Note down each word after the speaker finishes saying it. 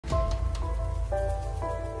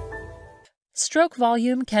Stroke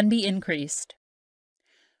volume can be increased.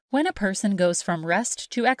 When a person goes from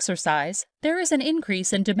rest to exercise, there is an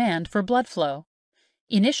increase in demand for blood flow.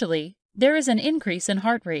 Initially, there is an increase in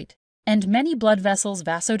heart rate, and many blood vessels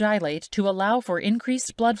vasodilate to allow for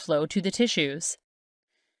increased blood flow to the tissues.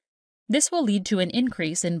 This will lead to an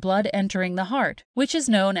increase in blood entering the heart, which is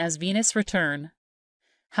known as venous return.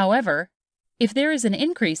 However, if there is an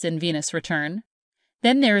increase in venous return,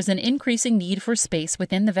 then there is an increasing need for space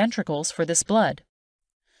within the ventricles for this blood.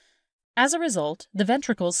 As a result, the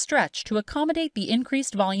ventricles stretch to accommodate the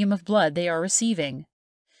increased volume of blood they are receiving.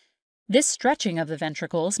 This stretching of the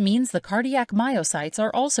ventricles means the cardiac myocytes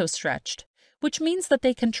are also stretched, which means that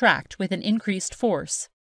they contract with an increased force.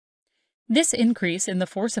 This increase in the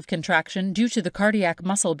force of contraction due to the cardiac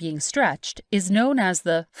muscle being stretched is known as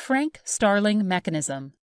the Frank Starling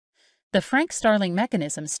Mechanism. The Frank Starling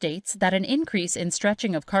Mechanism states that an increase in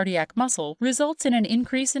stretching of cardiac muscle results in an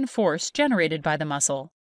increase in force generated by the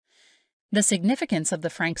muscle. The significance of the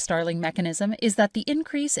Frank Starling mechanism is that the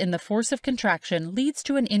increase in the force of contraction leads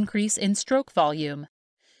to an increase in stroke volume.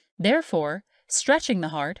 Therefore, stretching the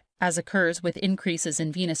heart, as occurs with increases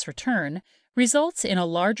in venous return, results in a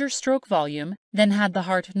larger stroke volume than had the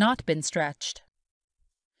heart not been stretched.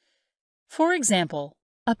 For example,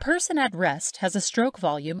 a person at rest has a stroke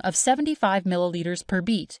volume of 75 milliliters per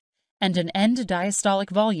beat and an end diastolic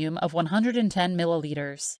volume of 110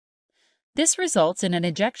 milliliters. This results in an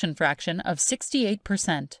ejection fraction of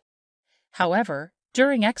 68%. However,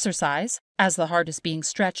 during exercise, as the heart is being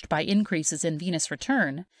stretched by increases in venous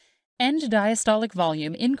return, end diastolic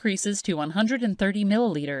volume increases to 130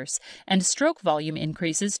 milliliters and stroke volume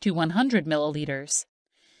increases to 100 milliliters.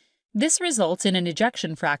 This results in an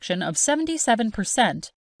ejection fraction of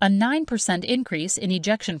 77%, a 9% increase in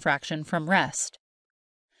ejection fraction from rest.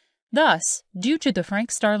 Thus, due to the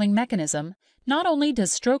Frank Starling mechanism, not only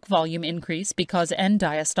does stroke volume increase because end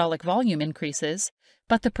diastolic volume increases,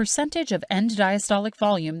 but the percentage of end diastolic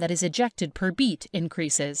volume that is ejected per beat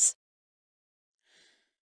increases.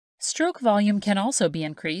 Stroke volume can also be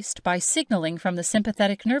increased by signaling from the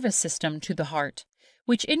sympathetic nervous system to the heart,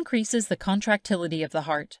 which increases the contractility of the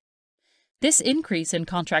heart. This increase in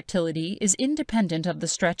contractility is independent of the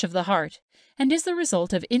stretch of the heart and is the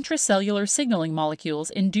result of intracellular signaling molecules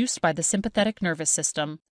induced by the sympathetic nervous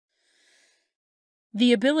system.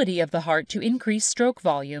 The ability of the heart to increase stroke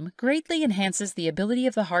volume greatly enhances the ability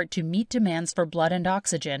of the heart to meet demands for blood and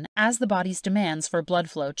oxygen as the body's demands for blood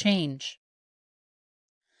flow change.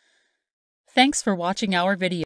 Thanks for watching our video.